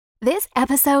This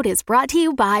episode is brought to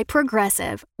you by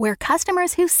Progressive, where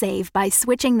customers who save by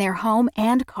switching their home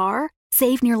and car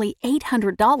save nearly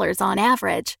 $800 on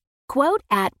average. Quote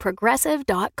at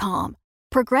Progressive.com.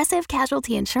 Progressive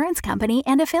Casualty Insurance Company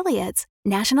and Affiliates.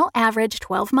 National average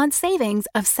 12-month savings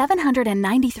of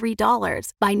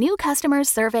 $793 by new customers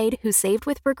surveyed who saved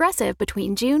with Progressive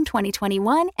between June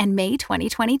 2021 and May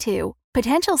 2022.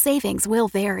 Potential savings will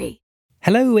vary.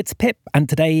 Hello, it's Pip, and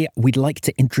today we'd like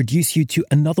to introduce you to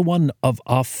another one of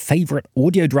our favourite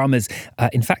audio dramas.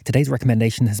 In fact, today's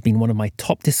recommendation has been one of my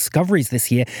top discoveries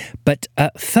this year. But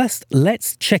first,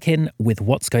 let's check in with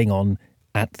what's going on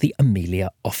at the Amelia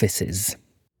offices.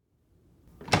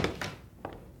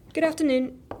 Good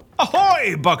afternoon.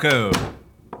 Ahoy, bucko!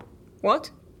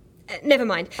 What? Never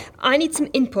mind. I need some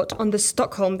input on the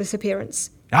Stockholm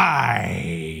disappearance.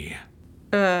 Aye.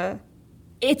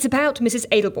 It's about Mrs.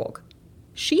 Edelborg.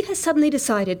 She has suddenly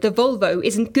decided the Volvo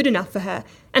isn't good enough for her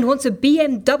and wants a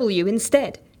BMW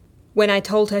instead. When I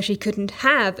told her she couldn't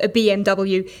have a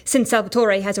BMW since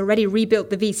Salvatore has already rebuilt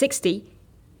the V60,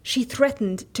 she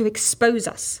threatened to expose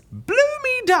us. Blow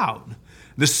me down!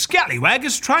 The scallywag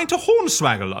is trying to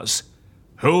hornswaggle us.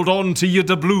 Hold on to your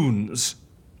doubloons.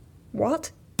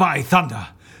 What? By thunder,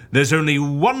 there's only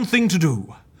one thing to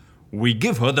do. We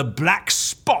give her the black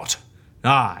spot.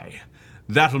 Aye.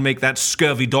 That'll make that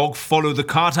scurvy dog follow the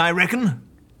cart, I reckon.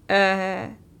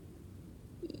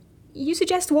 You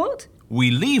suggest what? We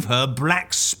leave her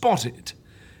black spotted.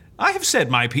 I have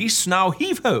said my piece, now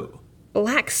heave-ho.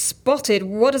 Black spotted?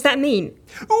 What does that mean?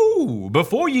 Ooh,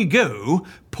 before ye go,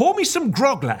 pour me some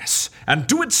grog-glass, and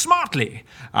do it smartly.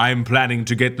 I'm planning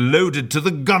to get loaded to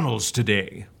the gunnels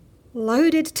today.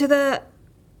 Loaded to the...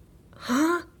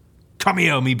 Huh? Come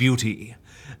here, me beauty.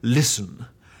 Listen.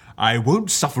 I won't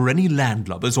suffer any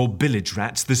landlubbers or village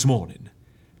rats this morning.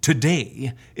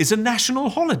 Today is a national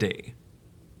holiday.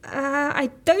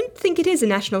 I don't think it is a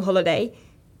national holiday.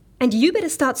 And you better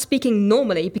start speaking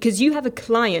normally because you have a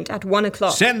client at 1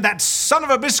 o'clock. Send that son of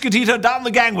a biscuit eater down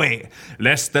the gangway.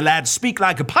 Lest the lad speak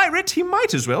like a pirate, he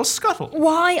might as well scuttle.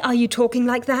 Why are you talking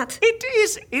like that? It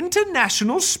is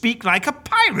International Speak Like a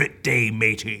Pirate Day,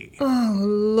 matey. Oh,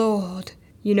 Lord.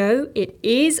 You know, it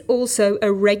is also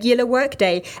a regular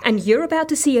workday, and you're about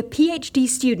to see a PhD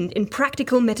student in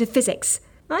practical metaphysics.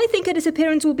 I think a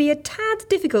disappearance will be a tad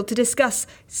difficult to discuss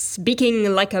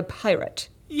speaking like a pirate.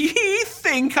 Ye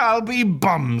think I'll be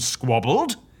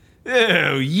bum-squabbled?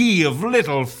 Oh, ye of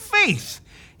little faith!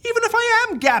 Even if I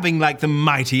am gabbing like the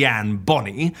mighty Anne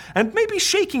Bonny, and maybe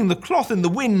shaking the cloth in the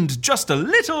wind just a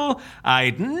little,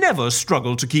 I'd never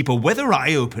struggle to keep a weather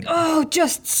eye open. Oh,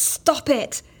 just stop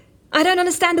it! I don't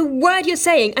understand a word you're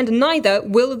saying, and neither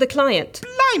will the client.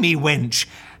 Blimey, wench!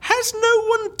 Has no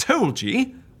one told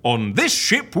ye? On this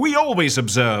ship we always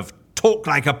observe Talk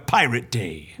Like a Pirate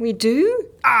Day. We do?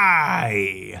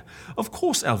 Aye! Of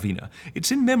course, Alvina.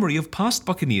 It's in memory of past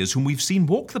buccaneers whom we've seen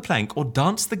walk the plank or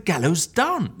dance the gallows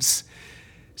dance.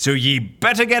 So ye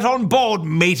better get on board,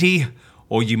 matey,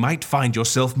 or ye might find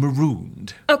yourself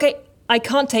marooned. Okay, I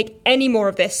can't take any more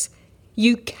of this.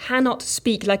 You cannot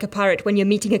speak like a pirate when you're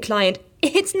meeting a client.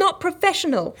 It's not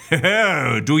professional.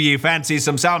 Oh, do ye fancy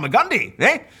some salmagundi,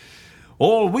 eh?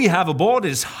 All we have aboard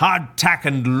is hardtack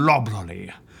and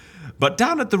loblolly. But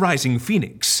down at the Rising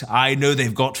Phoenix, I know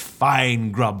they've got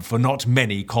fine grub for not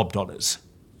many cob dollars.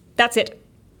 That's it.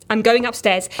 I'm going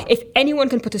upstairs. If anyone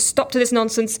can put a stop to this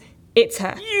nonsense, it's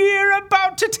her. You're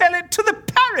about to tell it to the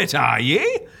parrot, are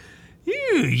ye?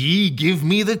 Ye give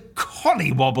me the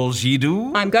collywobbles, ye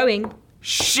do. I'm going.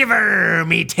 Shiver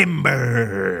me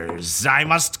timbers! I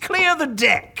must clear the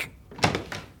deck.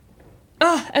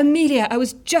 Amelia, I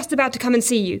was just about to come and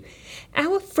see you.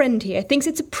 Our friend here thinks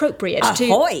it's appropriate to...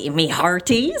 Ahoy, me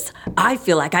hearties! I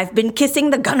feel like I've been kissing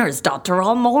the gunner's daughter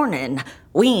all morning.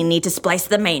 We need to splice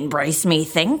the main brace,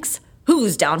 methinks.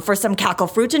 Who's down for some cackle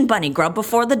fruit and bunny grub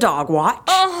before the dog watch?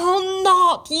 Oh,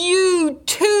 not you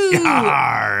too!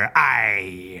 Arr,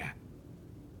 aye.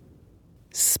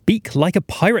 Speak Like a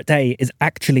Pirate Day is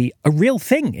actually a real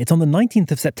thing. It's on the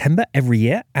 19th of September every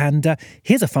year. And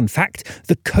here's a fun fact.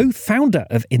 The co-founder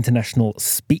of International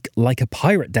Speak Like a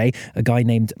Pirate Day, a guy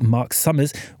named Mark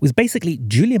Summers, was basically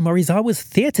Julia Morizawa's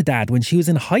theatre dad when she was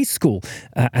in high school,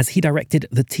 as he directed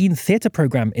the teen theatre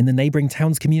programme in the neighbouring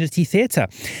town's community theatre.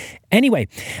 Anyway,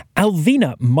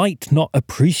 Alvina might not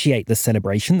appreciate the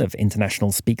celebration of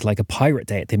International Speak Like a Pirate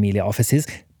Day at the Amelia offices,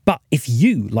 but if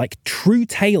you like true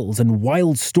tales and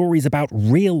wild stories about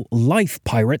real-life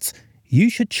pirates, you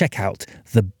should check out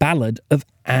The Ballad of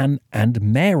Anne and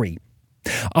Mary.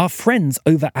 Our friends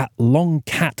over at Long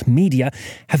Cat Media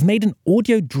have made an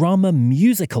audio drama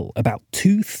musical about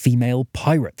two female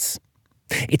pirates.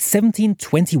 It's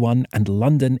 1721 and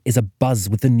London is abuzz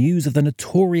with the news of the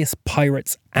notorious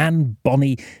pirates Anne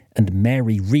Bonny and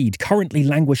Mary Read, currently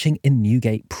languishing in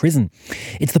Newgate Prison.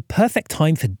 It's the perfect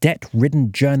time for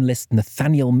debt-ridden journalist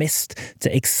Nathaniel Mist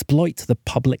to exploit the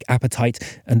public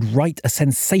appetite and write a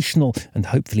sensational and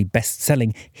hopefully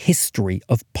best-selling history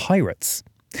of pirates.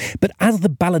 But as the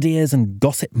balladeers and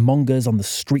gossip mongers on the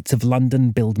streets of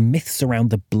London build myths around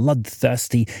the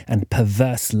bloodthirsty and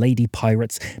perverse lady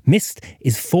pirates, Mist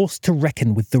is forced to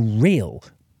reckon with the real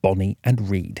Bonny and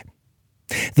Read.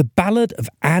 The Ballad of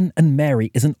Anne and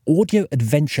Mary is an audio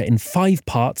adventure in 5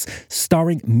 parts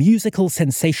starring musical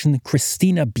sensation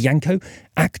Christina Bianco,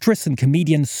 actress and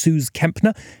comedian Suze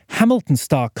Kempner, Hamilton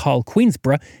star Carl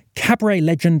Queensborough, cabaret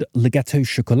legend Le Gâteau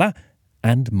Chocolat,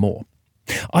 and more.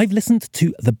 I've listened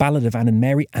to The Ballad of Anne and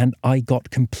Mary and I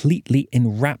got completely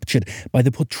enraptured by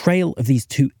the portrayal of these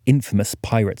 2 infamous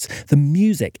pirates. The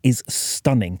music is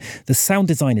stunning. The sound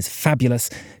design is fabulous.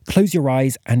 Close your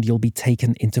eyes and you'll be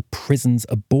taken into prisons,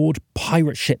 aboard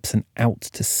pirate ships and out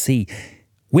to sea.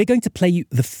 We're going to play you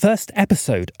the first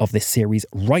episode of this series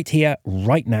right here,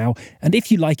 right now. And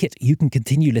if you like it, you can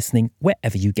continue listening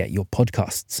wherever you get your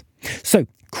podcasts. So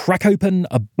crack open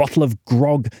a bottle of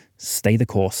grog, stay the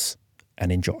course, and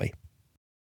enjoy.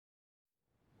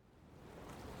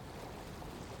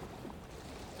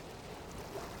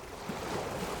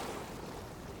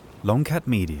 Longcat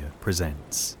Media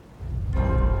presents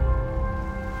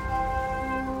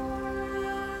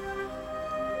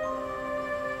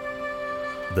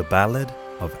The Ballad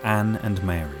of Anne and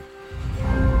Mary.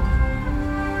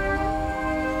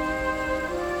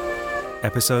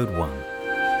 Episode 1.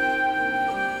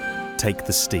 Take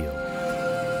the Steel.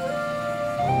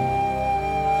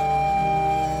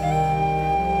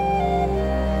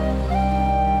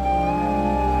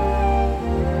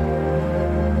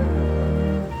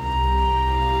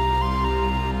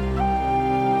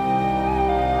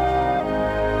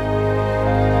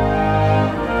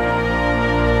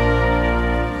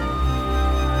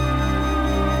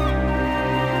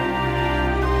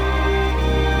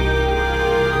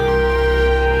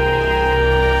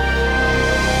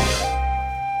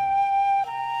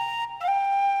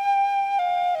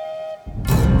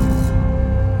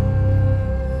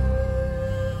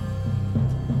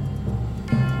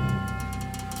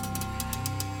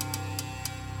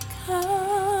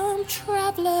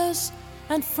 Travellers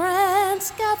and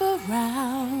friends gather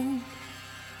round.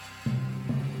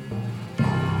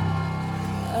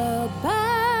 A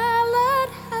ballad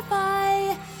have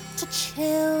I to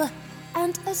chill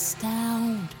and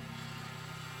astound,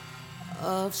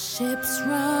 of ships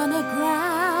run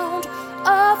aground,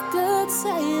 of good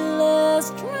sailors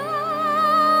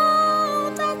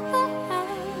drowned at the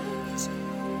hands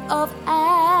of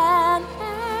Anne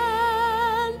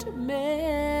and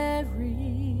Mary.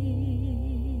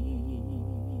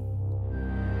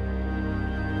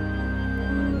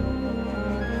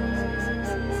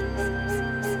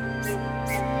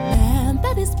 Man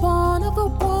that is born of a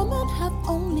woman have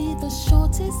only the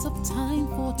shortest of time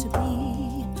for to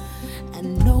be,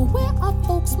 and nowhere are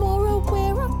folks more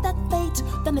aware of that fate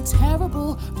than the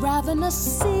terrible, ravenous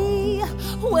sea,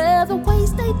 where the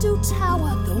waves they do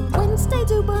tower, the winds they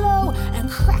do blow, and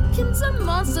krakens and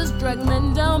monsters drag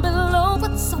men down below.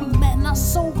 But some men are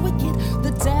so wicked,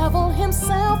 the devil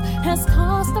himself has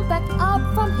cast them back up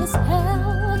from his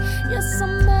hell. Yes,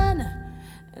 some men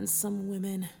and some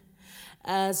women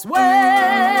as well.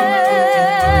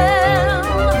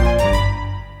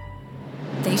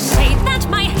 They say that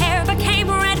my hair became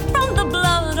red from the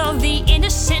blood of the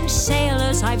innocent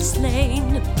sailors I've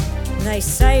slain. They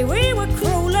say we were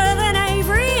crueler than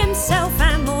Avery himself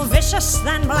and more vicious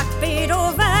than Blackbeard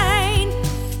or Vane.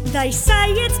 They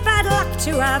say it's bad luck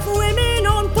to have women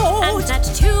on board, and that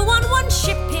 2 on 1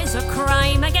 ship is a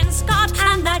crime against God,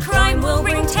 and that crime will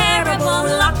bring terrible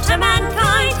luck to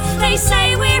mankind. They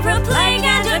say we're a plague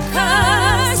and a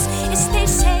curse. Yes, they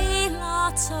say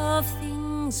lots of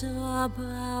things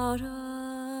about us.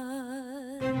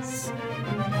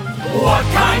 What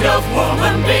kind of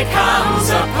woman becomes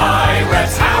a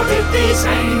pirate? How did these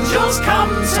angels come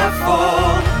to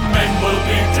fall? Men will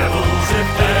be devils if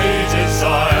they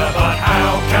desire, but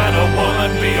how can a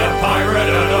woman be a pirate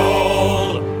at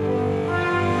all?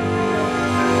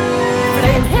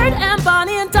 Flame-haired Anne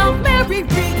Bonny and dumb Mary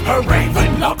Read, Her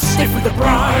raven locks stiff with the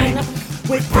brine,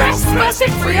 with breasts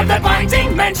bursting free of their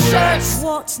binding men's shirts,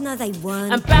 What? No, they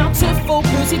weren't. and bountiful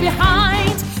booty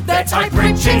behind. their tight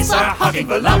breeches are hugging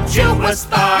voluptuous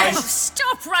thighs,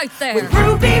 Stop right there. with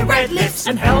ruby red lips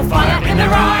and hellfire in their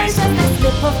eyes. And they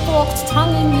slip a forked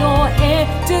tongue in your ear.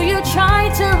 Do you try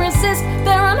to resist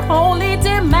their unholy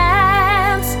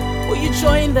demands? Will you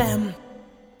join them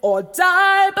or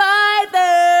die by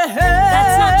the hand?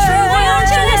 That's not true. Why aren't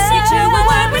you listening to a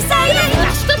word we're saying?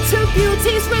 Flash the two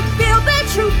beauties reveal their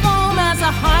true form as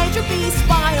a hydra beast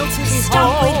vile to behold.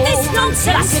 Stop with this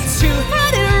nonsense. Like a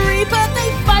two-headed reaper, they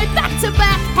fight back to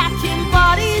back, hacking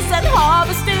bodies and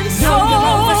harvesting souls. No, you're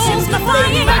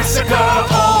oversimplifying. Massacre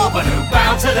all but who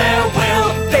bow to their will.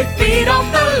 They feed off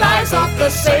the lives of the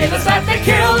sailors that they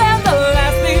kill. And the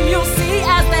last thing you'll see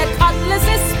as their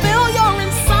cutlasses spill your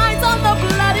insides on the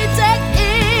bloody deck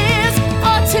is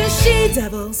our two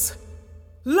she-devils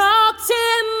locked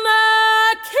in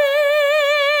the kiss.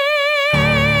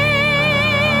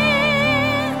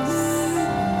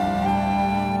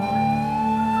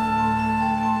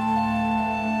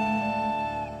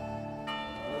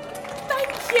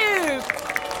 Thank you.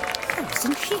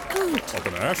 Isn't she good? I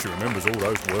don't know how she remembers all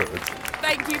those words.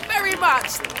 Thank you very much.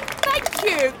 Thank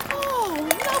you. Oh,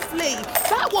 lovely.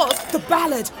 That was The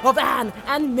Ballad of Anne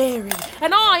and Mary.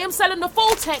 And I am selling the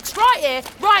full text right here,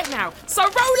 right now. So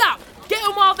roll up. Get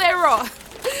them while they're off.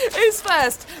 Who's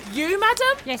first? You,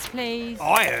 madam? Yes, please.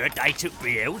 I heard they took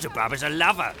Beelzebub as a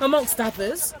lover. Amongst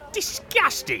others.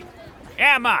 Disgusting.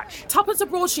 How much? Tuppence a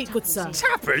broadsheet, good sir.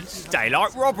 Tuppence?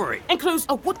 Daylight robbery. Includes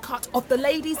a woodcut of the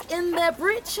ladies in their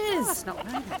breeches. That's not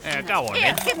bad. Go on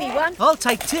then. Give me one. I'll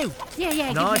take two.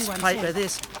 Yeah, Nice give me one. paper, too.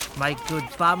 this. Make good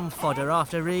bum fodder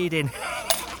after reading.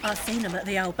 I've seen them at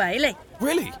the Old Bailey.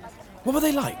 Really? What were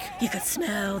they like? You could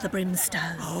smell the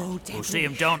brimstone. Oh, We'll see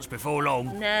them dance before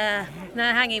long. Nah, no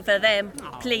hanging for them.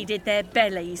 Pleaded their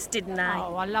bellies, didn't they?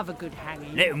 Oh, I love a good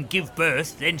hanging. Let them give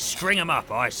birth, then string them up,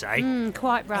 I say.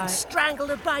 Quite right. strangle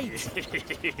the bait.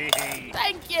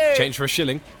 Thank you. Change for a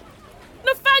shilling?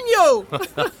 Nathaniel!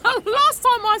 Last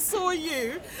time I saw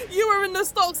you, you were in the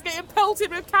stocks getting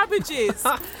pelted with cabbages.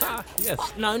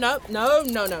 Yes. No.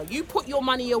 You put your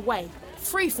money away.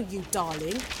 Free for you,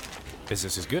 darling.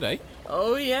 Business is good, eh?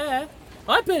 Oh, yeah.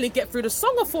 I barely get through the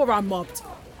song before I'm mobbed.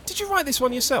 Did you write this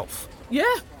one yourself?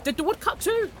 Yeah, did the woodcut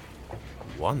too.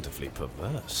 Wonderfully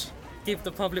perverse. Give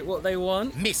the public what they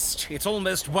want. Missed. It's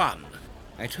almost 1.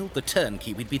 I told the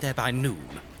turnkey we'd be there by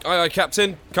noon. Aye, aye,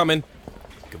 Captain. Come in.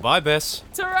 Goodbye, Bess.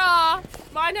 Ta-ra!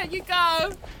 Mind how you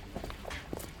go.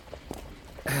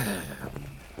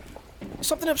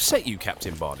 Something upset you,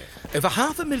 Captain Barnett? Over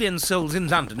 500,000 souls in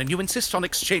London, and you insist on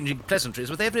exchanging pleasantries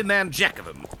with every man jack of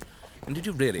them. And did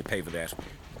you really pay for that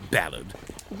ballad?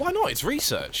 Why not? It's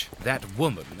research. That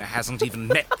woman hasn't even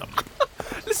met them.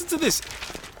 Listen to this.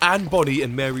 Anne Bonny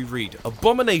and Mary Read.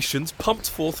 Abominations pumped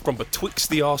forth from betwixt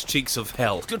the arse cheeks of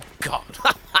hell. Good God.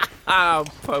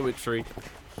 Poetry.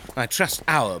 I trust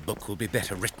our book will be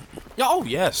better written. Oh,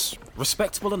 yes.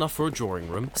 Respectable enough for a drawing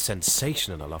room.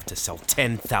 Sensational enough to sell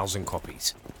 10,000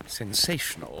 copies.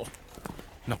 Sensational.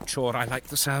 Not sure I like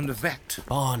the sound of that.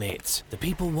 Barnett, the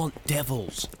people want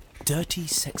devils. Dirty,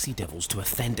 sexy devils to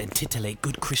offend and titillate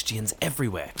good Christians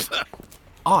everywhere.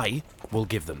 I will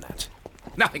give them that.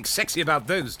 Nothing sexy about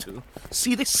those two.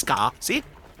 See this scar? See?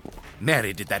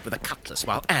 Mary did that with a cutlass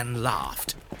while Anne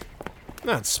laughed.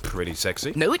 That's pretty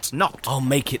sexy. No, it's not. I'll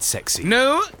make it sexy.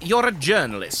 No, you're a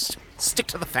journalist. Stick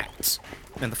to the facts.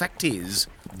 And the fact is,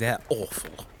 they're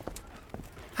awful.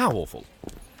 How awful?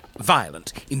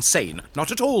 Violent, insane,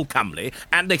 not at all comely,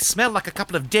 and they smell like a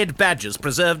couple of dead badgers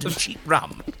preserved in cheap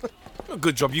rum.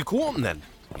 Good job you caught them then.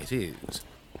 It is.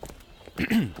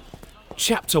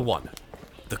 Chapter 1.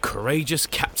 The courageous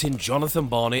Captain Jonathan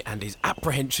Barney and his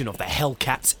apprehension of the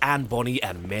Hellcats Anne Bonny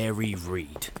and Mary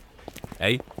Read.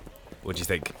 Hey, what do you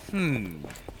think?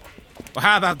 Well,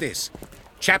 how about this?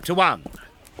 Chapter 1.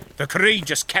 The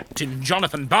courageous Captain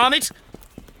Jonathan Barnett.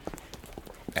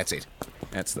 That's it.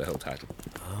 That's the whole title.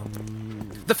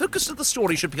 The focus of the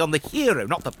story should be on the hero,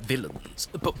 not the villains.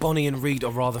 But Bonny and Read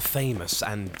are rather famous,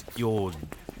 and you're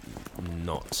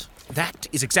not. That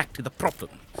is exactly the problem.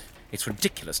 It's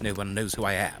ridiculous no one knows who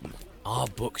I am. Our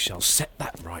book shall set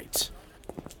that right.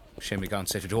 Shame we can't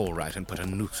set it all right and put a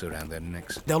noose around their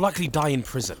necks. They'll likely die in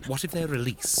prison. What if they're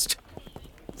released?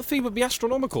 The fee would be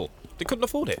astronomical. They couldn't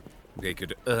afford it. They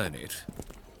could earn it.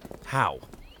 How?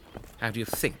 How do you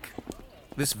think?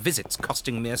 This visit's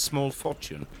costing me a small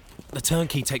fortune. The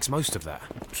turnkey takes most of that.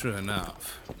 True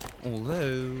enough.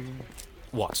 Although...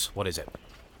 What? What is it?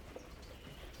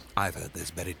 I've heard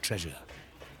there's buried treasure.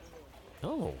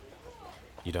 Oh.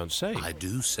 You don't say. I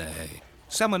do say.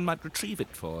 Someone might retrieve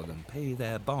it for them, pay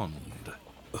their bond.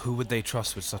 Who would they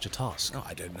trust with such a task? Oh,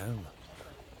 I don't know.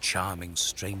 Charming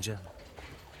stranger.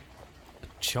 A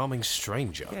charming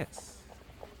stranger? Yes.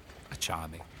 A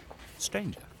charming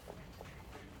stranger.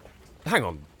 Hang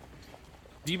on.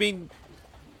 Do you mean...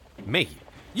 me?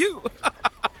 You?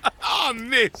 Oh, on,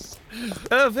 miss.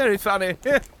 Very funny.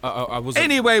 I wasn't...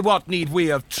 Anyway, what need we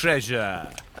of treasure?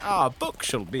 Our book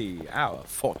shall be our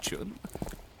fortune.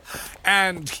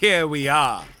 And here we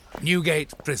are,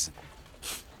 Newgate Prison.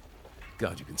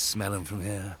 God, you can smell him from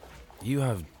here. You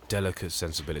have delicate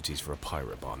sensibilities for a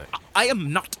pirate, Barnett. I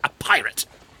am not a pirate.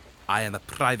 I am a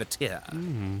privateer.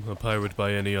 A pirate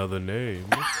by any other name.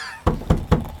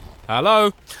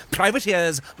 Hello?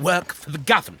 Privateers work for the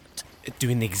government.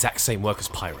 Doing the exact same work as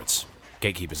pirates.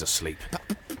 Gatekeepers asleep.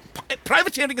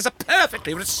 Privateering is a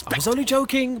perfectly I respectable... was only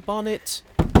joking, Barnett.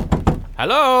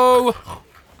 Hello?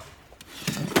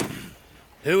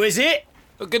 Who is it?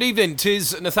 Good evening,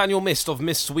 'tis Nathaniel Mist of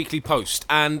Mist's Weekly Post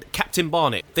and Captain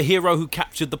Barnett, the hero who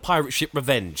captured the pirate ship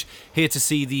Revenge, here to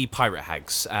see the pirate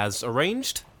hags, as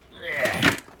arranged.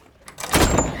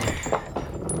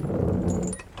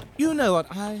 You know what,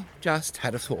 I just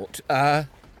had a thought.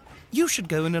 You should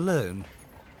go in alone.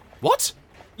 What?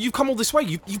 You've come all this way.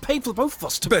 You paid for both of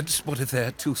us to... But what if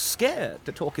they're too scared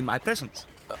to talk in my presence?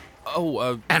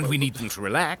 And we need them to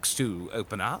relax, to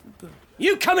open up.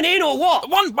 You coming in or what?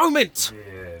 One moment!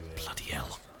 Bloody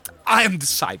hell. I am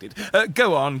decided.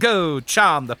 Go on, go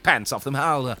charm the pants off them.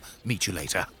 I'll meet you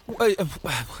later.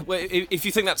 If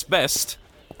you think that's best...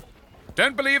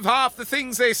 Don't believe half the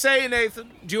things they say,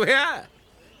 Nathan. Do you hear?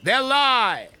 They'll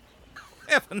lie.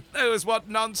 Heaven knows what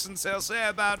nonsense they'll say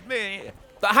about me.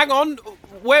 Hang on,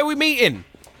 where are we meeting?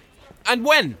 And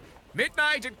when?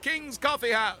 Midnight at King's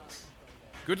Coffee House.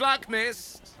 Good luck,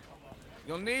 miss.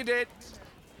 You'll need it.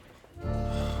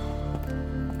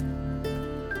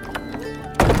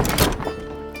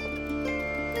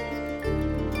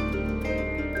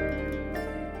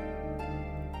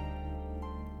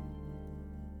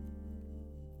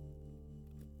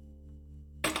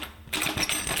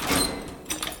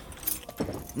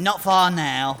 Not far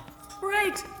now.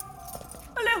 Bread!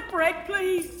 A little bread,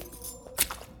 please.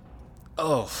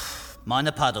 Oh, mind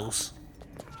the puddles.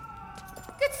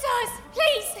 Good sirs,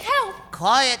 please, help!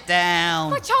 Quiet down.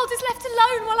 My child is left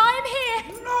alone while I am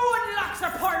here. No one locks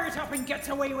a pirate up and gets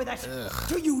away with it.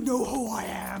 Do you know who I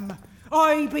am?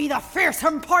 I be the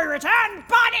fearsome pirate Anne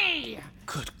Bonny!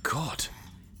 Good God.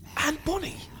 Anne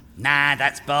Bonny? Nah,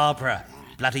 that's Barbara.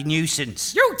 Bloody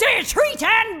nuisance. You dare treat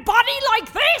Anne Bonny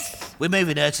like this? We're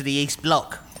moving her to the East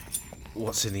Block.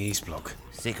 What's in the East Block?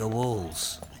 Thicker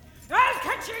walls. I'll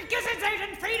catch your gizzards out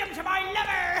and feed them to my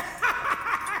liver!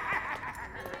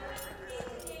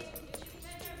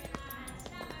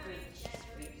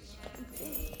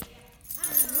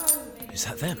 Is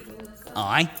that them?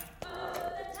 Aye.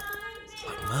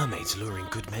 Like mermaids luring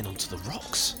good men onto the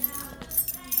rocks.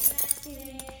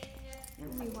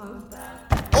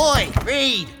 Oi,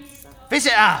 Reed!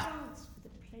 Visitor!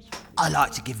 I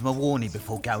like to give them a warning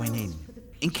before going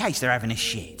in case they're having a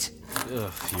shit.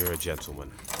 Ugh, you're a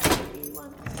gentleman.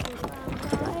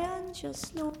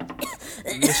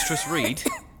 Mistress Reed?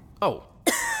 Oh.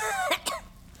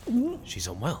 She's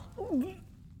unwell.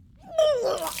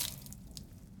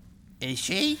 Is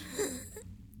she?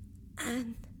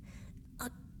 And I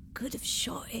could have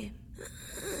shot him.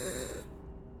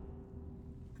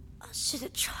 I should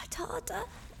have tried harder.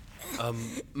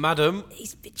 Madam?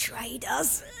 He's betrayed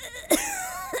us.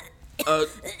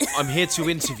 I'm here to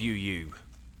interview you.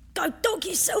 Go dog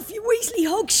yourself, you Weasley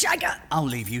hogshagger! I'll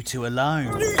leave you two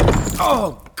alone.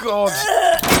 Oh, God!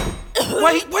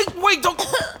 Wait!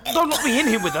 Don't lock me in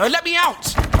here with her. Let me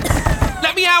out!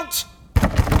 Let me out!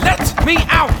 Let me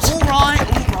out! All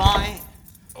right.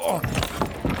 Oh.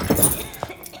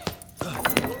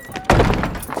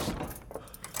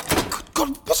 Good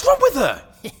God, what's wrong with her?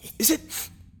 Is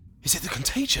it the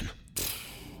contagion?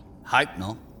 Hope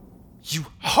not. You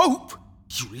hope?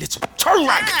 You little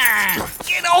toe-rag!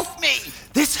 Get off me!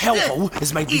 This hellhole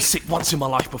has made me sick once in my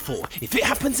life before. If it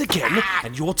happens again,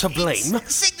 and you're to blame...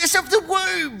 It's sickness of the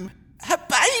womb! Her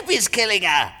baby's killing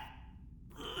her!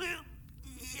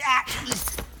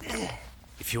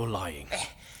 If you're lying...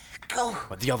 Go.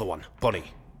 But the other one,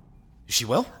 Bonnie. Is she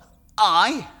well?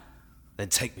 Aye. Then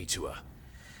take me to her.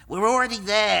 We're already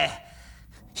there.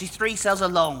 She's 3 cells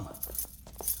along.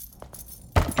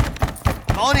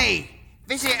 Bonnie!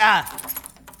 Visit her!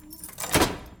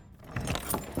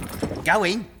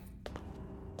 Going.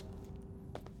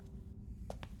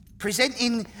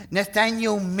 Presenting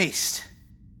Nathaniel Mist.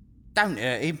 Don't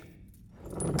hurt him.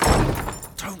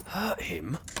 Don't hurt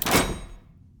him?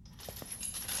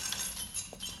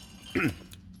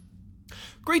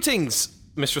 Greetings,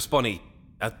 Mistress Bonnie.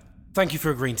 Thank you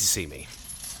for agreeing to see me.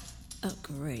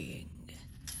 Agreeing.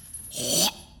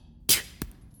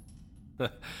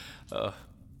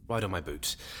 Right on my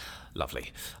boot.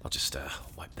 Lovely. I'll just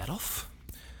wipe that off.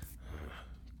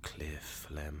 Clear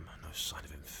phlegm, no sign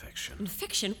of infection.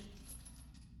 Infection?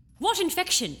 What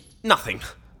infection? Nothing.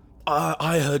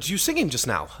 I heard you singing just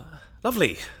now.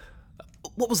 Lovely.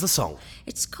 What was the song?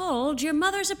 It's called Your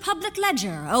Mother's a Public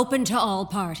Ledger, open to all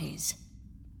parties.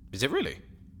 Is it really?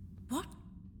 What?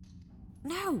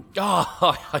 No.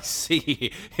 Ah, I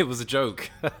see. It was a joke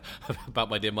about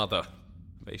my dear mother.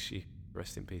 May she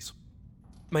rest in peace.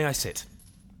 May I sit?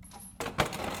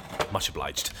 Much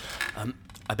obliged.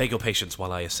 I beg your patience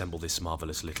while I assemble this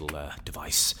marvellous little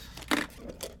device.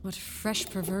 What fresh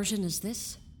perversion is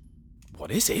this? What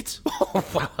is it?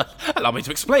 Well, allow me to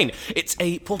explain. It's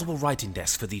a portable writing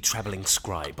desk for the travelling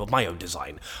scribe of my own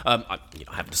design. I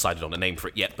haven't decided on a name for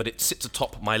it yet, but it sits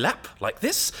atop my lap, like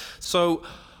this. So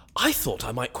I thought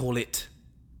I might call it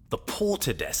the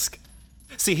porter desk.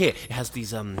 See here, it has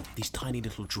these tiny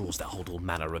little drawers that hold all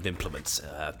manner of implements.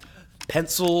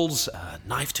 Pencils,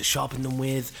 knife to sharpen them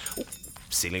with,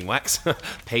 sealing wax,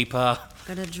 paper.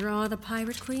 Gonna draw the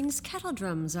Pirate Queen's kettle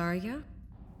drums, are ya?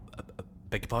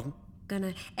 Beg your pardon?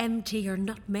 Gonna empty your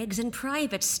nutmegs in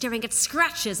private, staring at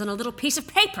scratches on a little piece of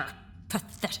paper.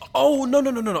 Pathetic. Oh, no.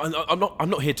 I'm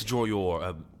not here to draw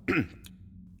your,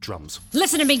 drums.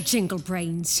 Listen to me, Jingle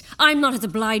Brains. I'm not as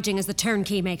obliging as the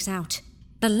turnkey makes out.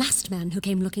 The last man who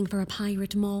came looking for a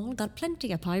pirate maul got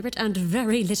plenty of pirate and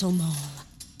very little maul.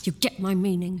 You get my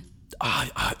meaning? I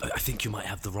think you might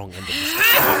have the wrong end of this.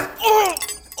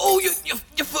 Oh, your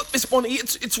foot, Miss Bonnie.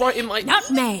 It's right in my...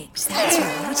 Nutmegs, that's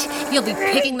right. You'll be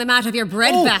picking them out of your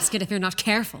bread basket if you're not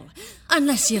careful.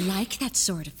 Unless you like that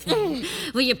sort of thing.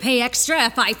 Will you pay extra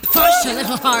if I push a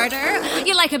little harder?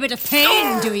 You like a bit of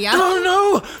pain, do ya?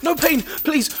 No pain,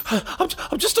 please.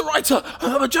 I'm just a writer.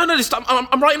 I'm a journalist.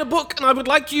 I'm writing a book, and I would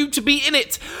like you to be in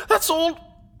it. That's all.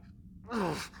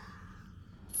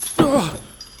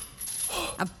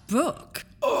 A book?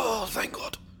 Oh, thank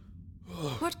God.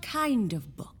 What kind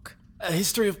of book? A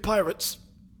history of pirates.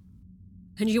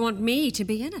 And you want me to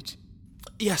be in it?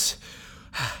 Yes.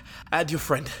 Add your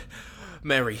friend,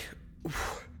 Mary.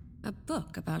 A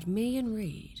book about me and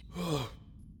Reed.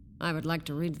 I would like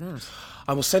to read that.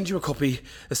 I will send you a copy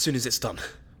as soon as it's done.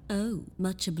 Oh,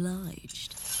 much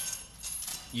obliged.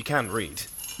 You can read.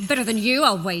 Better than you,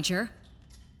 I'll wager.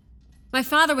 My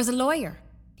father was a lawyer.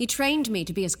 He trained me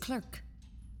to be his clerk.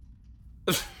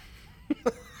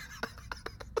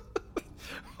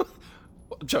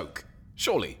 Joke,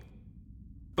 surely.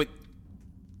 But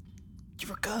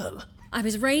you're a girl. I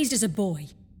was raised as a boy.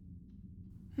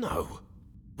 No.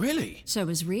 Really? So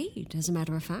was Reed, as a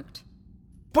matter of fact.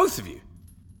 Both of you?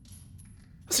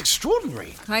 That's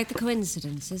extraordinary. Quite the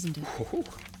coincidence, isn't it? Oh,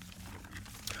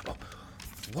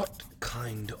 what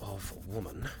kind of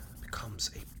woman becomes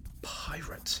a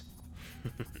pirate?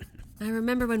 I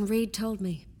remember when Reed told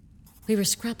me. We were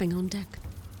scrapping on deck.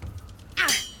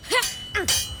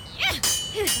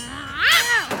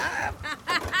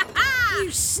 You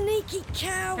sneaky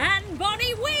cow! And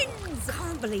Bonnie wins!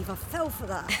 Can't believe I fell for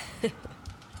that.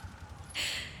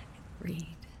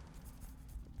 Reed.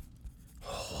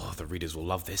 Oh, the readers will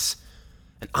love this.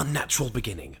 An unnatural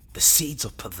beginning. The seeds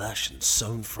of perversion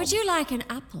sown from... Would you like an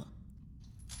apple?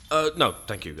 No,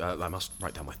 thank you. I must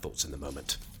write down my thoughts in the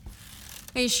moment.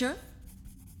 Are you sure?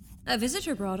 A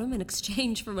visitor brought him in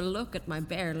exchange for a look at my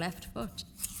bare left foot.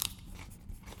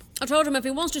 I told him if he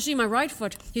wants to see my right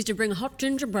foot, he's to bring hot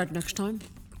gingerbread next time.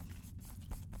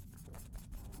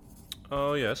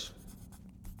 Oh, yes.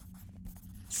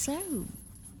 So,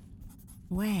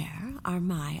 where are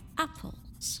my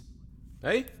apples?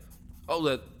 Hey?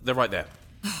 Oh, they're right there.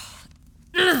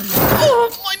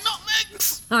 Oh, my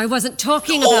nutmegs! I wasn't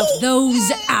talking about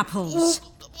those apples.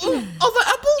 Other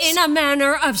apples? In a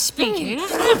manner of speaking.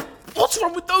 What's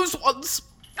wrong with those ones?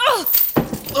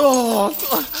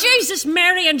 Jesus,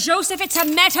 Mary and Joseph, it's a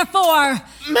metaphor.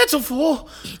 Metaphor?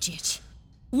 Idiot.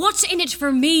 What's in it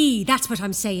for me? That's what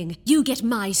I'm saying. You get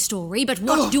my story, but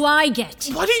what do I get?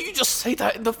 Why didn't you just say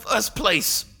that in the first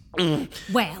place?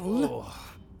 Well?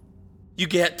 You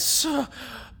get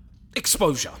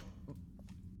exposure.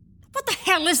 What the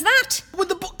hell is that? When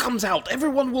the book comes out,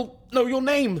 everyone will know your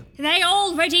name. They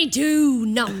already do,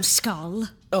 numbskull.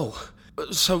 Oh,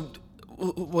 so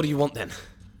what do you want then?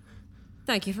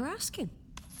 Thank you for asking.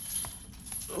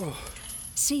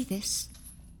 See this?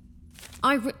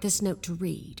 I wrote this note to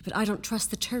Reed, but I don't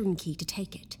trust the turnkey to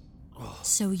take it.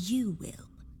 So you will.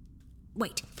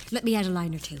 Wait, let me add a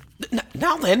line or two.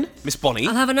 Now then, Miss Bonnie.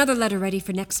 I'll have another letter ready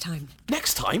for next time.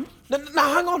 Next time?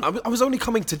 Now hang on, I was only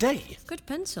coming today. Good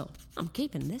pencil. I'm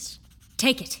keeping this.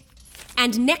 Take it.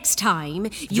 And next time,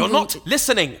 You're not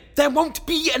listening. There won't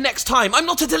be a next time. I'm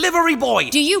not a delivery boy.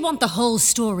 Do you want the whole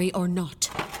story or not?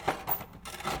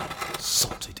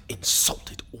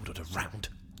 Insulted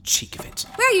cheek of it.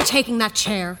 Where are you taking that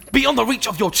chair? Beyond the reach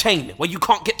of your chain, where you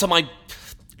can't get to my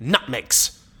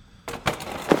nutmegs.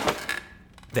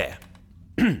 There.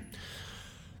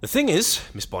 The thing is,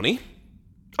 Miss Bonnie,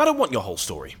 I don't want your whole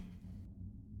story.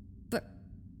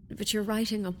 But you're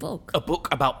writing a book. A book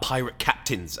about pirate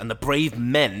captains and the brave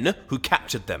men who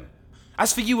captured them.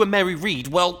 As for you and Mary Read,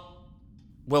 well,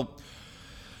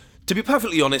 to be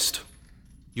perfectly honest,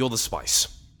 you're the spice.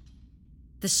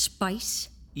 The spice?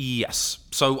 Yes.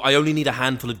 So I only need a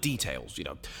handful of details,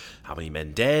 How many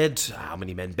men dead? How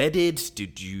many men bedded?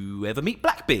 Did you ever meet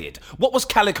Blackbeard? What was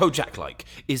Calico Jack like?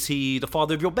 Is he the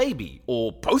father of your baby?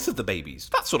 Or both of the babies?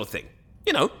 That sort of thing.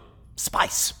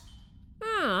 Spice.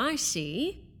 Ah, I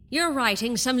see. You're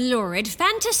writing some lurid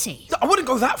fantasy. I wouldn't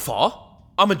go that far.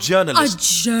 I'm a journalist. A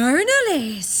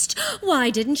journalist? Why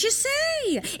didn't you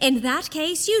say? In that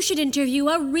case, you should interview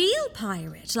a real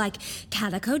pirate, like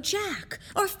Calico Jack,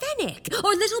 or Fenwick,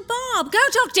 or Little Bob. Go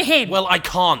talk to him. Well, I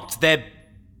can't. They're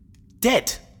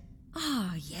dead.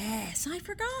 Ah, yes, I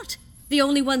forgot. The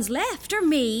only ones left are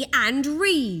me and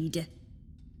Reed.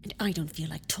 And I don't feel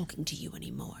like talking to you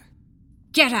anymore.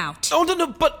 Get out. Oh, no,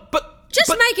 but... Just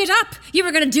make it up. You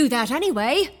were going to do that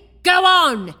anyway. Go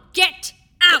on. Get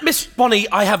out. Miss Bonnie,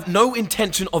 I have no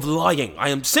intention of lying. I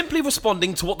am simply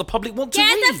responding to what the public want to read.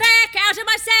 Get the feck out of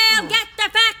my cell. Get the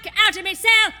feck out of my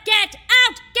cell. Get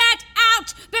out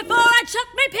before I chuck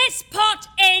my piss pot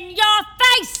in your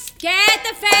face. Get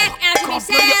the feck out of my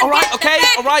cell. All right, okay,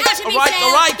 all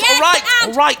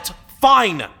right,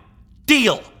 fine.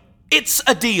 Deal. It's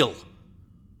a deal.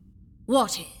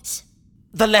 What is?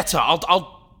 The letter.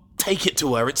 I'll take it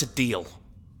to her. It's a deal.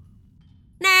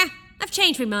 Nah, I've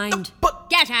changed my mind. But...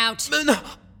 Get out. No.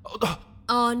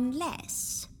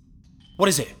 Unless... What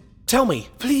is it? Tell me,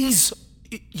 please.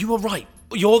 You were right.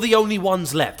 You're the only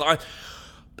ones left. I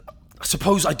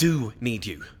suppose I do need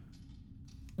you.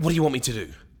 What do you want me to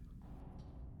do?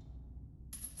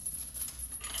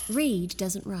 Reed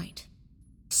doesn't write.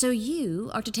 So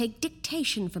you are to take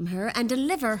dictation from her and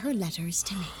deliver her letters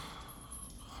to me.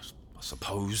 I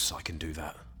suppose I can do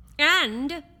that.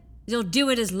 And you'll do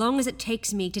it as long as it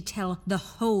takes me to tell the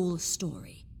whole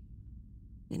story.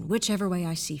 In whichever way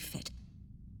I see fit.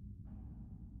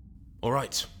 All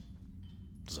right.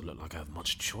 Doesn't look like I have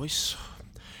much choice.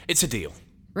 It's a deal.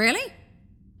 Really?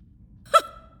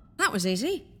 That was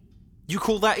easy. You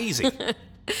call that easy?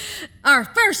 Our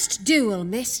first duel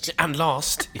missed. And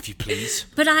last, if you please.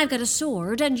 But I've got a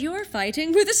sword and you're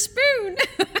fighting with a spoon.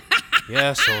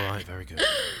 Yes, all right, very good.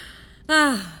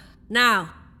 Now,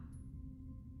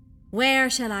 where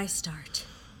shall I start?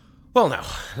 Well, now,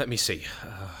 let me see.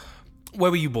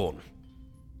 Where were you born?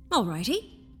 All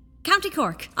righty. County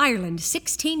Cork, Ireland,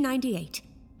 1698.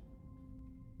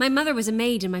 My mother was a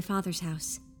maid in my father's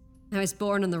house. I was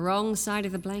born on the wrong side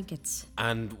of the blankets.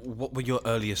 And what were your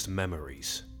earliest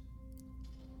memories?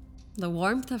 The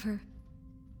warmth of her.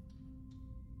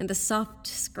 And the soft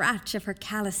scratch of her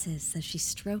calluses as she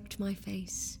stroked my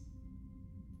face.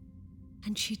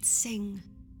 And she'd sing.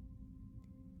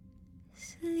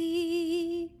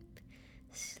 Sleep,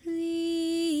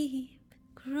 sleep,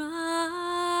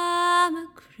 Grandma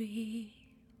Cream,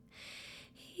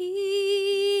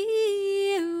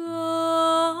 here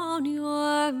on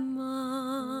your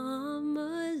mama's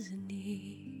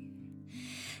knee.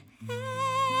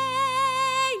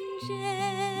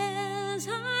 Angels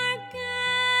are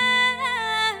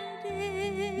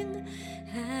guiding,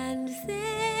 and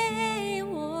they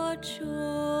watch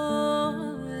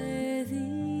o'er thee.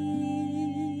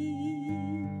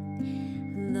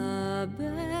 The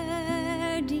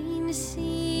birding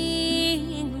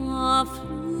sing of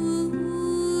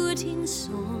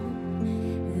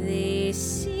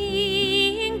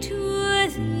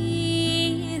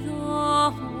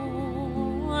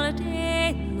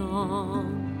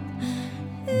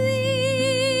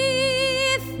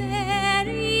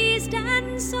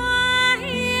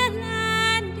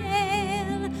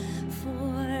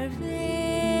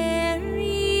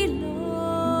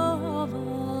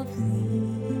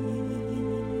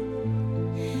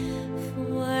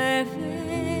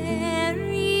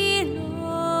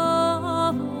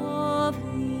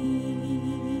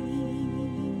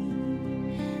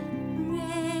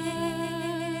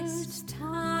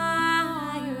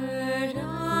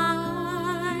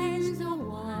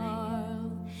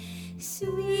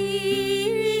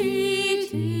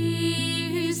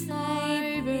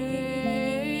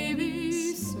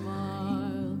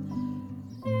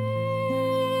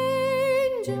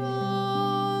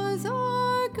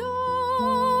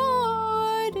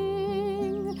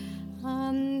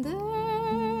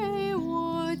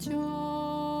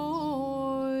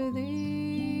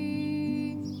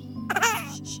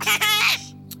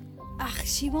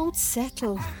She won't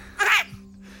settle.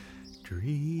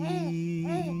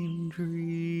 Dream,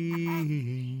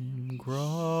 dream,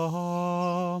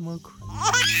 grandma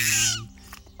cream.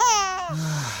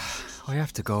 I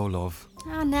have to go, love.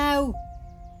 Ah, no.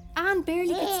 Anne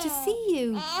barely gets to see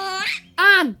you.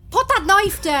 Anne, put that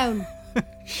knife down.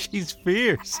 She's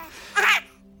fierce.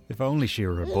 If only she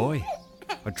were a boy,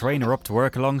 I'd train her up to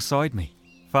work alongside me,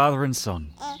 father and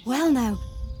son. Well now,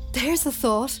 there's a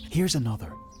thought. Here's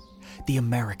another. The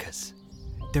Americas.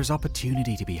 There's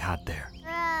opportunity to be had there.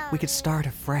 We could start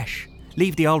afresh.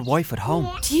 Leave the old wife at home.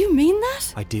 Do you mean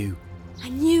that? I do. A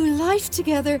new life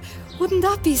together. Wouldn't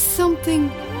that be something?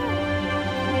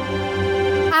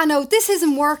 Ah no, this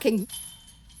isn't working.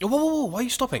 Whoa, why are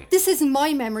you stopping? This isn't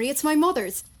my memory, it's my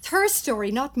mother's. It's her story,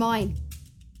 not mine.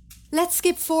 Let's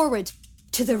skip forward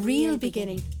to the real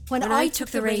beginning. When I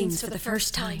took the reins for the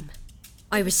first time.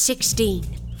 I was 16.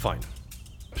 Fine.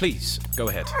 Please, go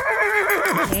ahead.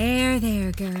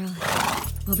 There, girl.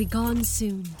 We'll be gone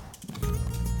soon.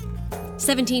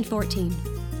 1714.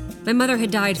 My mother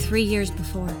had died 3 years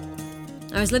before.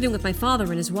 I was living with my father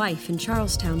and his wife in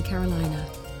Charlestown, Carolina.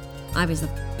 I was the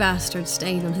bastard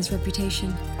stain on his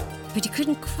reputation, but he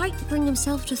couldn't quite bring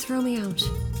himself to throw me out.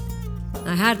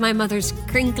 I had my mother's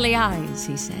crinkly eyes,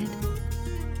 he said.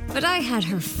 But I had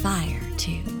her fire,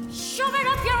 too. Shove it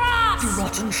up your ass! You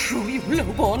rotten shrew, you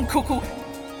low-born cuckoo!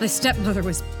 My stepmother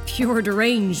was pure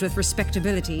deranged with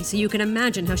respectability, so you can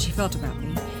imagine how she felt about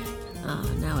me.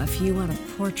 Now if you want a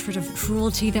portrait of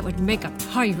cruelty that would make a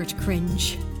pirate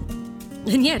cringe.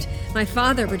 And yet, my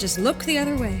father would just look the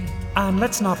other way. Anne,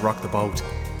 let's not rock the boat.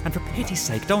 And for pity's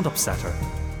sake, don't upset her.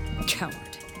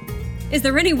 Coward. Is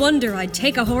there any wonder I'd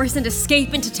take a horse and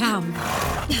escape into town?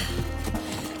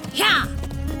 Yeah!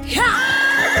 Yeah!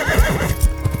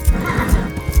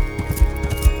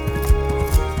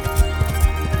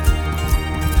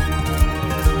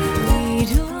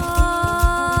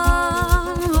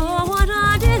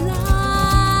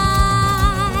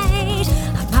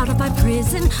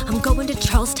 I'm going to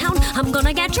Charlestown, I'm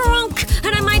gonna get drunk,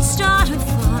 and I might start a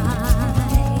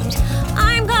fight.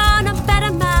 I'm gonna bet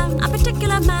a man, a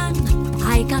particular man.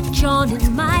 I got John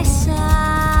in my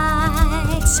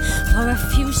sights. For a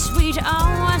few sweet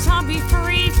hours I'll be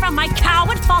free from my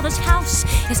coward father's house.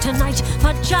 It's tonight,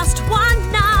 but just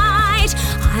one night.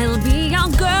 I'll be a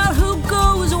girl who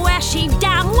goes where she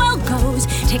damn well goes,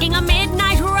 taking a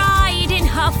midnight ride in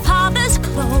her father's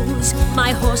clothes.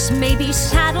 My horse may be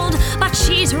saddled, but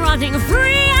she's running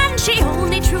free, and she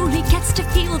only truly gets to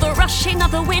feel the rushing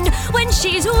of the wind when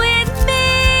she's with me.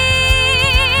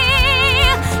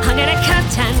 I'm gonna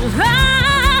cut and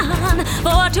run.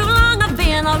 For too long I've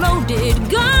been a loaded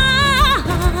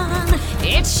gun,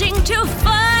 itching to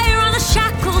fire on the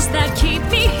shackles that keep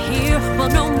me here. Well,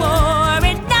 no more,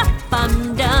 enough,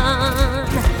 I'm done.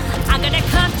 I'm gonna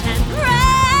cut and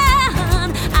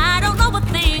run. I don't know a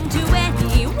thing to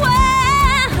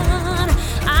anyone.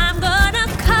 I'm gonna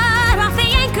cut off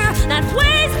the anchor that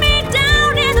weighs me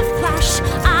down in a flash.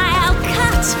 I'll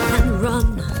cut and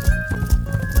run.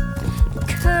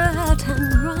 Cut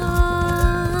and run.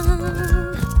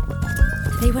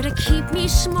 They were to keep me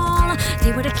small,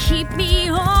 they were to keep me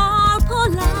all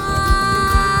polite.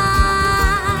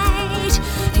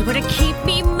 They were to keep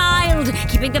me mild,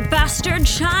 keeping the bastard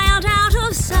child out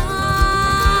of sight.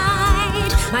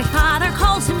 My father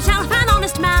calls himself an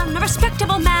honest man, a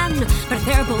respectable man, but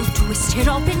they're both twisted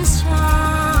up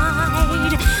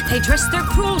inside. They dress their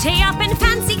cruelty up in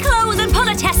fancy clothes and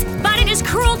politesse, but it is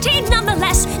cruelty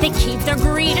nonetheless. They keep their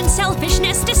greed and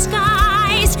selfishness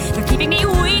disguised. They're keeping me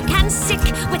weak and sick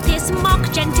with this mock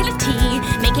gentility,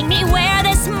 making me wear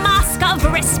this mask of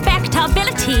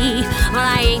respectability. Well,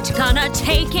 I ain't gonna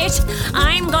take it.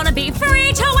 I'm gonna be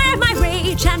free to wear my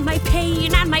rage and my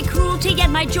pain and my cruelty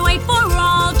and my joy for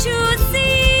all to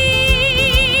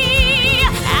see.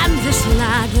 And this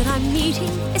lad that I'm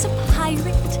meeting is a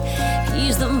pirate.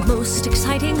 He's the most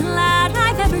exciting lad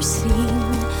I've ever seen.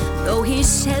 Though he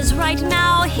says right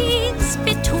now he's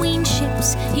between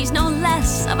ships, he's no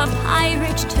less of a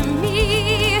pirate to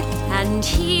me. And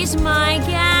he's my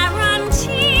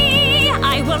guarantee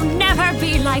I will never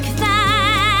be like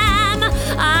them.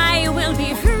 I will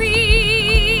be free.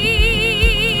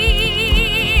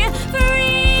 Free.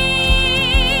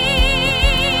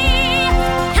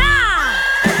 Ha!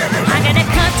 I'm gonna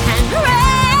cut and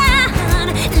run,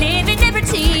 live in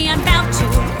liberty, I'm about to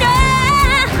run.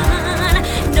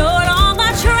 No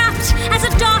longer trapped as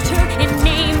a daughter in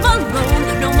name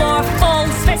alone, no more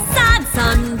false facades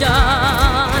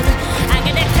undone. I'm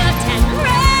gonna cut and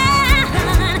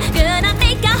run, gonna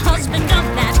make a husband of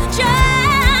that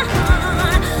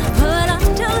John. But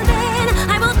until then,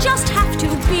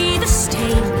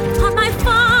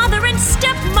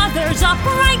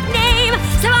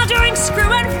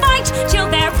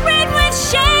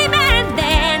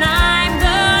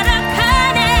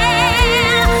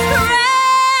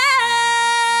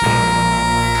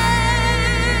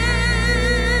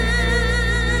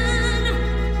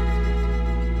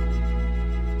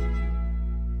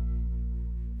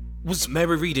 Was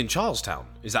Mary Read in Charlestown?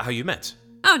 Is that how you met?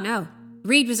 Oh, no.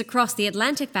 Reed was across the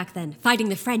Atlantic back then, fighting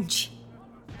the French.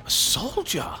 A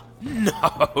soldier?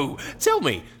 No. Tell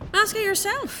me. Ask her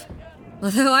yourself.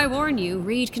 Although I warn you,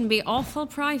 Reed can be awful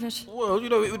private. Well,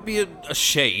 it would be a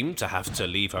shame to have to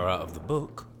leave her out of the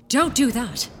book. Don't do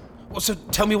that. Well, so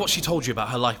tell me what she told you about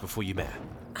her life before you met her.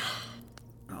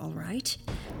 All right.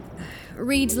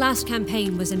 Reed's last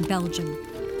campaign was in Belgium.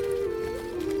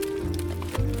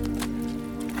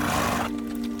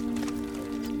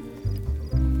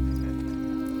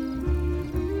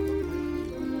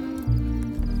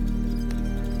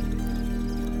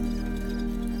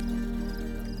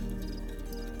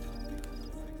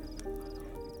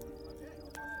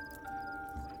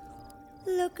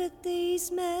 Look at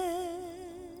these men,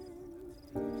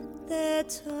 their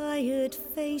tired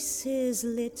faces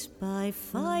lit by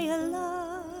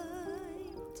firelight,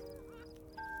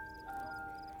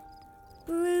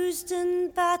 bruised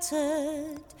and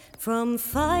battered from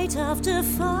fight after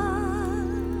fight,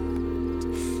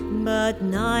 but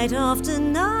night after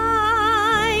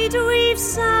night we've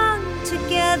sung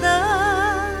together,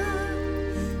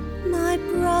 my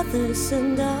brothers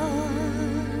and I.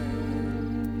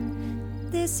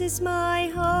 This is my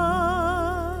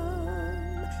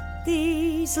home,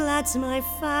 these lads my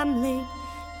family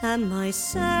and my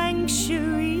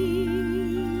sanctuary.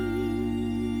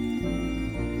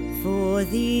 For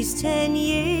these 10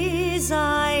 years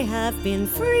I have been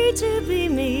free to be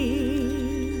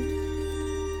me,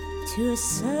 to a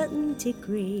certain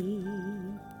degree.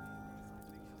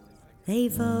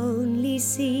 They've only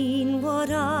seen what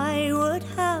I would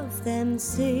have them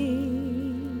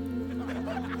see.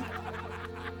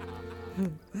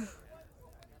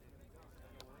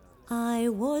 I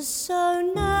was so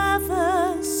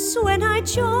nervous when I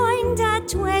joined at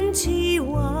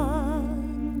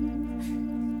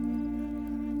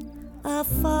 21, a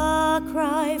far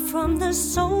cry from the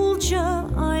soldier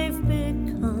I've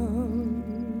become.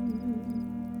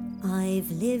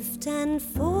 I've lived and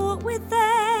fought with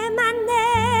them and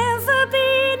never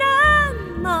been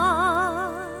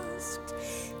unmasked.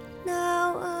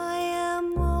 Now I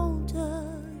am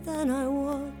older than I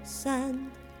was and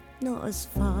not as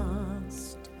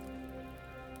fast,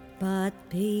 but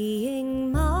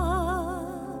being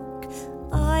Mark,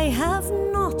 I have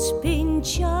not been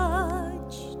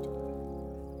judged.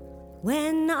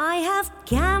 When I have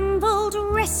gambled,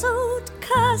 wrestled,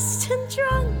 cursed and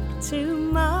drunk too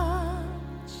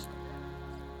much,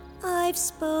 I've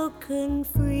spoken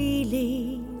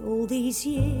freely all these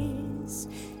years,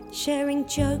 sharing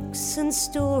jokes and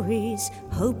stories,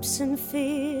 hopes and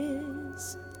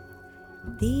fears.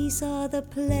 These are the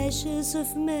pleasures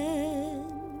of men,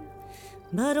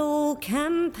 but all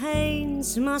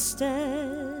campaigns must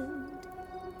end.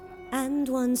 And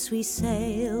once we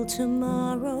sail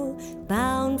tomorrow,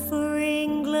 bound for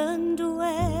England,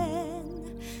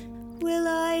 when will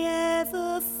I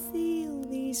ever feel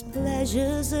these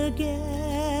pleasures again?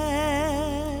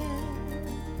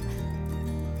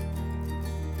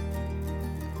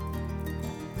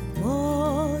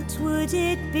 What would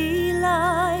it be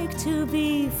like to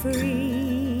be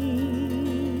free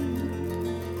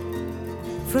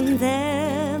from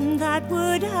them that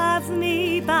would have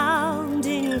me bound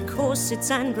in corsets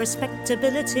and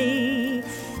respectability?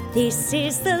 This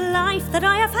is the life that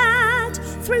I have had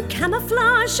through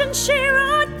camouflage and sheer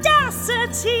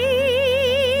audacity.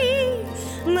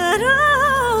 But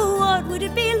oh, what would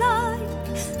it be like?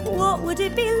 What would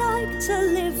it be like to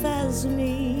live as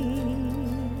me?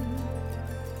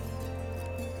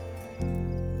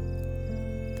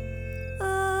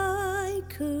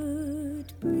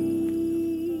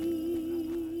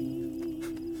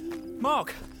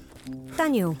 Mark!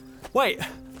 Daniel. Wait!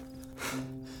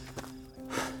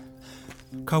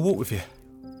 Can I walk with you?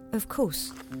 Of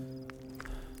course.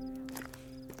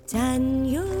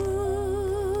 Daniel,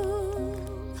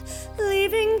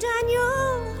 leaving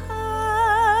Daniel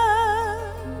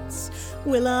hurts.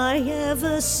 Will I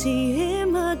ever see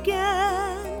him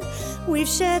again? We've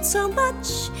shared so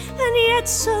much and yet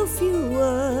so few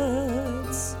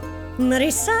words. But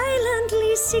he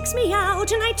silently seeks me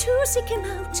out, and I too seek him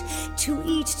out, to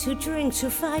eat, to drink, to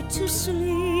fight, to sleep.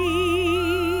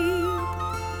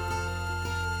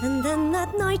 And then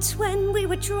that night when we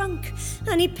were drunk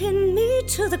and he pinned me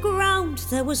to the ground,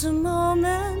 there was a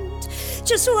moment,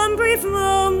 just one brief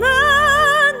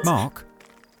moment. Mark,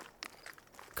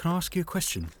 can I ask you a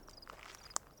question?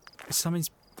 Something's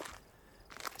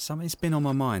been on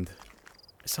my mind.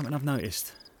 It's something I've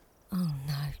noticed. Oh,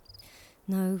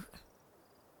 no.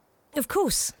 Of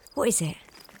course. What is it?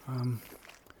 Are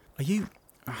you...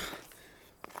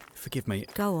 forgive me.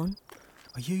 Go on.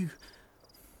 Are you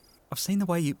I've seen the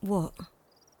way you... What?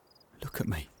 Look at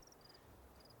me.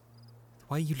 The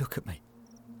way you look at me.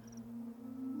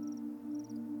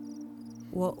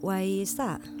 What way is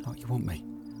that? Like you want me.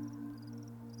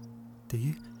 Do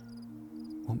you?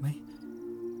 Want me?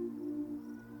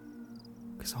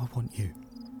 Because I want you.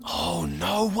 Oh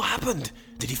no, what happened?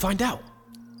 Did he find out?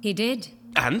 He did.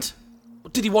 And?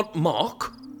 Did he want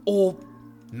Mark? Or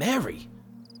Mary?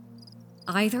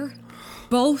 Either.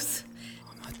 Both.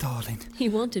 Oh, my darling. He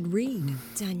wanted Reed.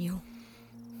 Daniel.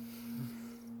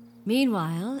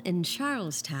 Meanwhile, in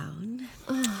Charlestown...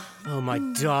 Oh, my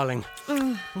darling.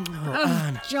 Anne.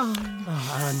 John.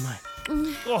 Oh, Anne, my...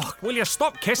 Oh, will you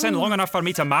stop kissing long enough for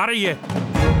me to marry you?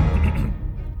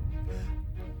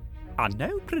 I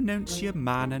now pronounce you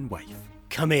man and wife.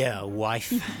 Come here,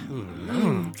 wife.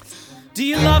 Do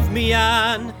you love me,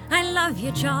 Anne? I love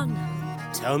you, John.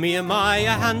 Tell me, am I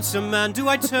a handsome man? Do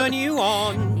I turn you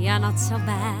on? You're not so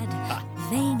bad.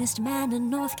 Vainest man in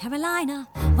North Carolina.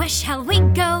 Where shall we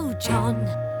go, John?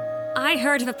 I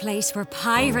heard of a place where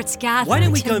pirates gather. Why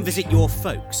don't we go and visit your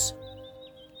folks?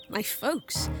 My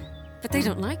folks? But they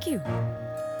don't like you.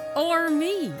 Or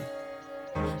me.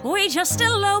 We just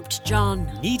eloped, John.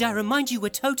 Need I remind you we're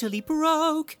totally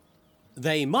broke?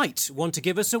 They might want to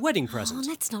give us a wedding present. Oh,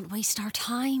 let's not waste our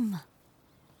time.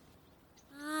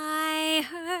 I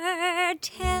heard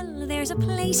tell there's a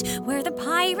place where the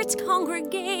pirates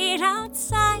congregate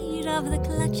outside of the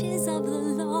clutches of the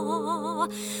law.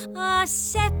 A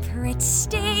separate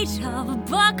state of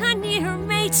buccaneer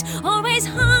mates, always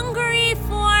hungry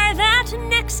for that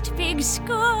next big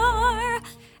score.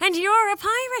 And you're a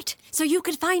pirate, so you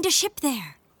could find a ship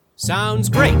there. Sounds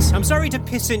great. I'm sorry to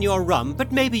piss in your rum,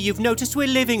 but maybe you've noticed we're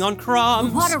living on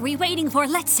crumbs. What are we waiting for?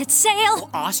 Let's set sail.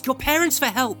 Ask your parents for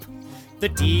help. The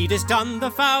deed is done,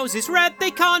 the vows is read, they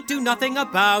can't do nothing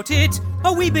about it.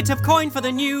 A wee bit of coin for the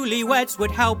newlyweds would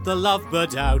help the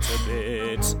lovebird out a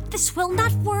bit. This will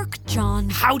not work, John.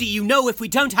 How do you know if we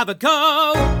don't have a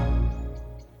go?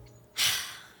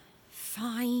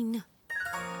 Fine.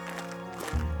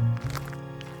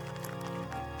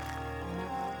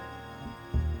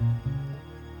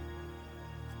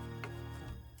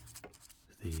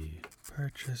 The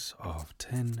purchase of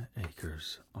 10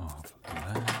 acres of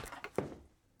land.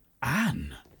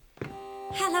 Anne!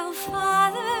 Hello,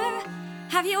 Father.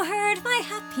 Have you heard my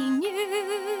happy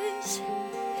news?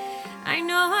 I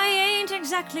know I ain't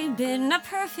exactly been a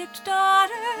perfect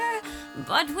daughter,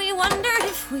 but we wondered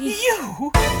if we...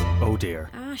 You? Oh dear.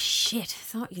 Ah, shit.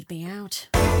 Thought you'd be out.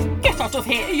 Get out of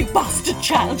here, you bastard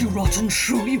child, you rotten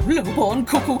shrew, you low-born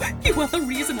cuckoo. You are the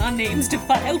reason our name's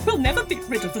defiled. We'll never be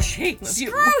rid of the shame of you.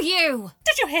 Screw you!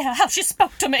 Did you hear how she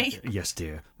spoke to me? Yes,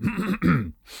 dear.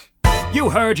 You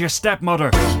heard your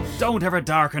stepmother. Don't ever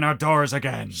darken our doors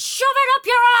again. Shove it up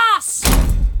your ass!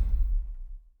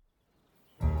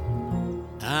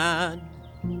 And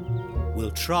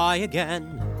we'll try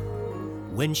again.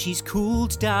 When she's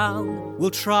cooled down,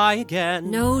 we'll try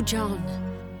again. No, John.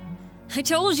 I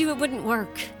told you it wouldn't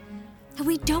work.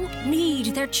 We don't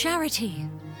need their charity.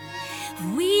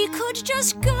 We could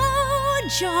just go,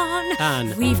 John.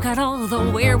 Anne. We've got all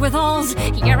the wherewithals.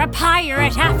 You're a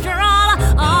pirate after all.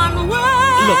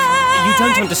 Onward! Look, you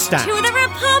don't understand. To the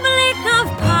Republic of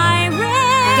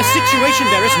Pirates. The situation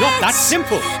there is not that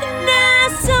simple.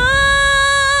 Nassau.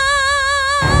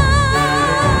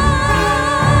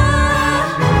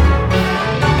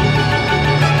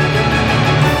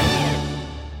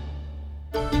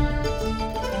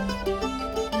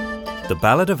 The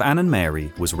Ballad of Anne and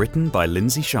Mary was written by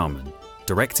Lindsay Sharman,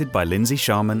 directed by Lindsay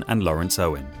Sharman and Lawrence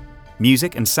Owen.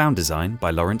 Music and sound design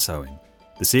by Lawrence Owen.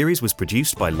 The series was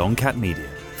produced by Longcat Media.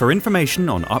 For information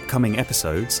on upcoming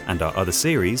episodes and our other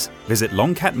series, visit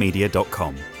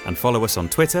longcatmedia.com and follow us on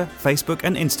Twitter, Facebook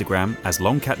and Instagram as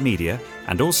Longcat Media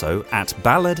and also at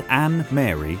Ballad Anne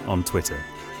Mary on Twitter.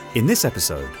 In this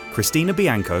episode, Christina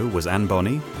Bianco was Anne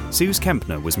Bonny, Suze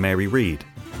Kempner was Mary Reed,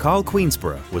 Carl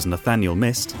Queensborough was Nathaniel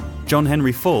Mist, John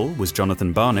Henry Fall was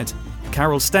Jonathan Barnett,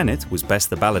 Carol Stennett was Bess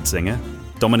the Ballad Singer,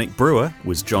 Dominic Brewer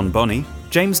was John Bonny,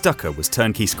 James Ducker was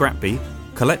Turnkey Scrapby,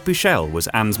 Colette Bushell was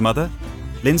Anne's mother,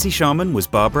 Lindsay Sharman was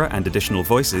Barbara and additional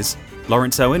voices,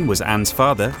 Lawrence Owen was Anne's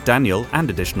father, Daniel, and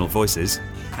additional voices,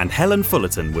 and Helen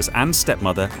Fullerton was Anne's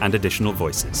stepmother and additional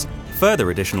voices.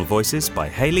 Further additional voices by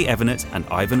Hayley Evanet and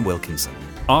Ivan Wilkinson.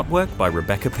 Artwork by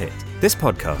Rebecca Pitt. This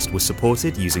podcast was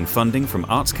supported using funding from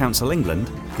Arts Council England,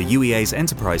 the UEA's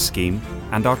Enterprise Scheme,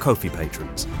 and our Ko-fi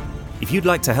patrons. If you'd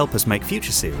like to help us make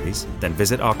future series, then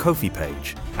visit our Ko-fi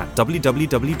page at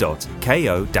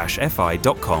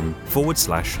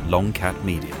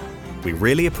www.ko-fi.com/longcatmedia. We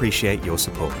really appreciate your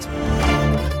support.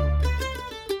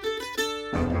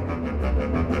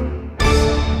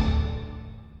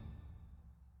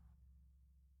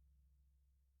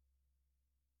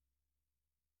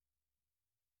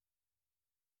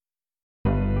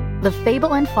 the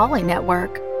Fable and Folly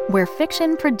Network, where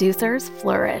fiction producers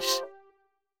flourish.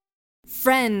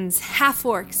 Friends,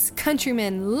 half-orcs,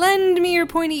 countrymen, lend me your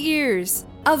pointy ears.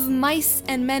 Of Mice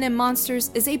and Men and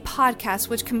Monsters is a podcast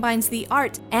which combines the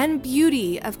art and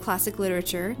beauty of classic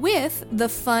literature with the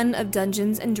fun of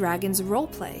Dungeons & Dragons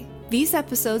roleplay. These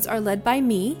episodes are led by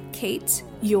me, Kate,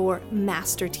 your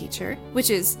master teacher, which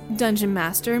is Dungeon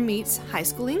Master meets high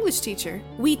school English teacher.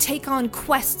 We take on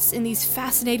quests in these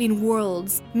fascinating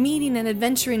worlds, meeting and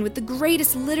adventuring with the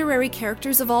greatest literary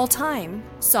characters of all time,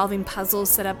 solving puzzles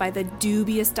set up by the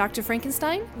dubious Dr.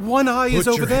 Frankenstein. One eye is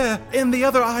over there, and the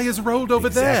other eye is rolled over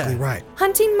there. Exactly right.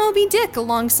 Hunting Moby Dick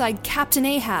alongside Captain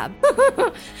Ahab.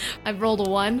 I've rolled a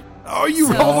 1. Oh, you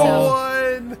rolled a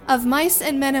 1! Of Mice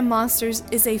and Men and Monsters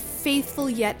is a faithful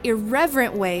yet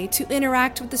irreverent way to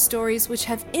interact with the stories which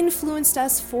have influenced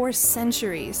us for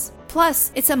centuries.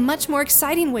 Plus, it's a much more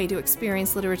exciting way to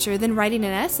experience literature than writing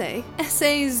an essay.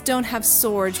 Essays don't have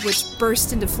swords which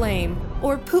burst into flame,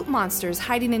 or poop monsters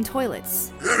hiding in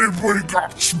toilets. Anybody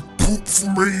got some poop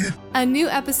for me? A new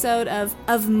episode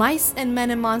of Mice and Men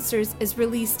and Monsters is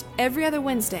released every other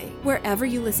Wednesday, wherever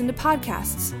you listen to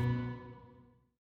podcasts.